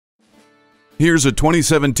Here's a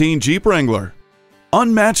 2017 Jeep Wrangler.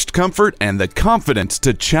 Unmatched comfort and the confidence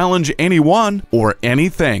to challenge anyone or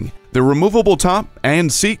anything. The removable top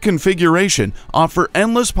and seat configuration offer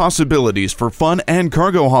endless possibilities for fun and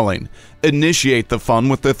cargo hauling. Initiate the fun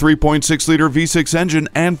with the 3.6-liter V6 engine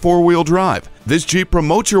and four-wheel drive. This Jeep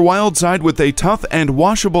promotes your wild side with a tough and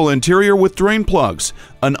washable interior with drain plugs,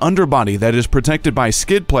 an underbody that is protected by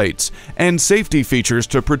skid plates, and safety features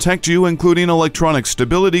to protect you, including electronic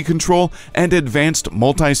stability control and advanced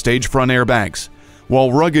multi-stage front airbags.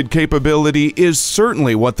 While rugged capability is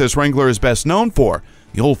certainly what this Wrangler is best known for,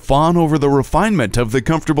 you'll fawn over the refinement of the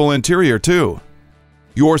comfortable interior too.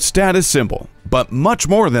 Your status symbol, but much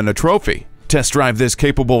more than a trophy. Test drive this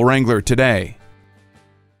capable Wrangler today.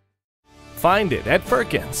 Find it at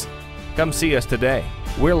Firkins. Come see us today.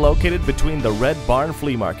 We're located between the Red Barn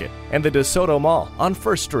Flea Market and the DeSoto Mall on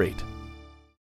 1st Street.